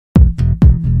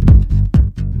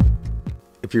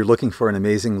If you're looking for an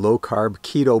amazing low-carb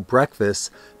keto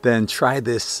breakfast, then try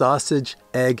this sausage,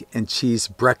 egg, and cheese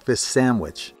breakfast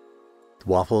sandwich. The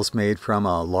waffle is made from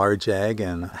a large egg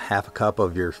and half a cup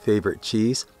of your favorite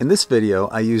cheese. In this video,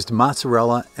 I used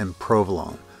mozzarella and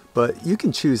provolone, but you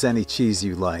can choose any cheese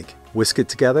you like. Whisk it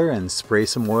together and spray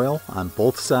some oil on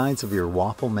both sides of your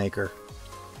waffle maker.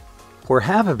 Pour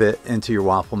half of it into your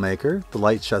waffle maker. The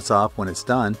light shuts off when it's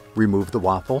done. Remove the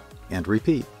waffle and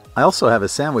repeat. I also have a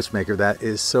sandwich maker that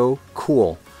is so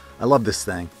cool. I love this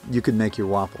thing. You could make your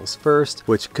waffles first,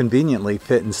 which conveniently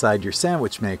fit inside your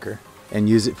sandwich maker, and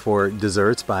use it for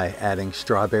desserts by adding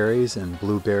strawberries and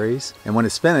blueberries. And when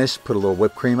it's finished, put a little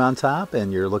whipped cream on top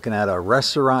and you're looking at a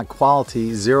restaurant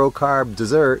quality zero carb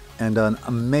dessert and an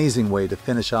amazing way to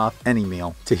finish off any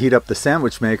meal. To heat up the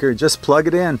sandwich maker, just plug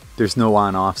it in. There's no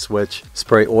on-off switch.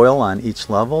 Spray oil on each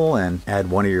level and add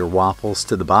one of your waffles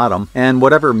to the bottom and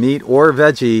whatever meat or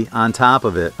veggie on top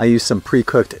of it. I used some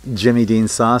pre-cooked Jimmy Dean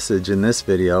sausage in this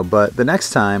video, but the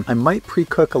next time I might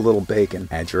pre-cook a little bacon.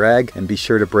 Add your egg and be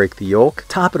sure to break the yolk.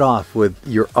 Top it off with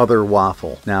your other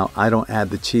waffle. Now, I don't add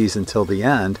the cheese until the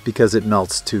end because it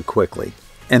melts too quickly.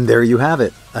 And there you have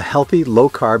it, a healthy,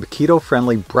 low-carb,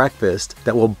 keto-friendly breakfast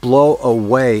that will blow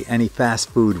away any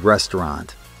fast food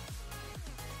restaurant.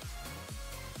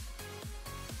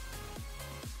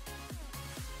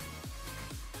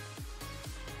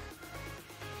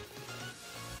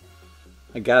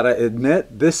 I gotta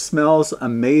admit, this smells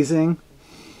amazing.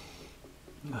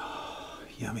 Oh,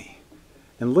 yummy.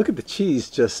 And look at the cheese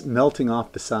just melting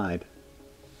off the side.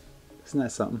 Isn't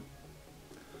that something?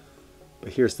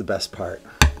 But here's the best part.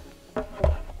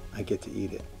 I get to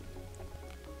eat it.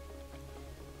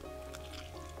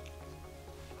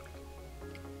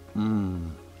 Mmm.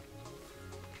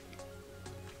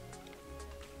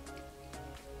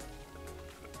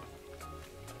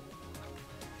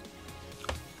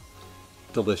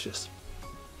 Delicious.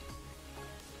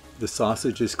 The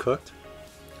sausage is cooked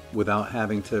without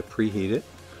having to preheat it.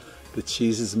 The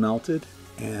cheese is melted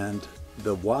and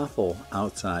the waffle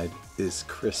outside is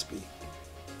crispy.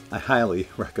 I highly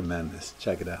recommend this.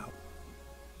 Check it out.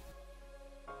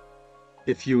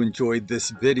 If you enjoyed this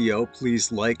video, please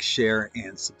like, share,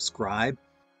 and subscribe.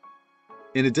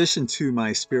 In addition to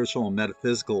my spiritual and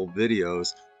metaphysical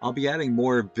videos, I'll be adding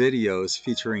more videos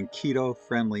featuring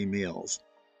keto-friendly meals.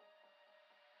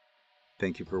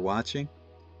 Thank you for watching.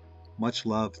 Much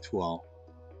love to all.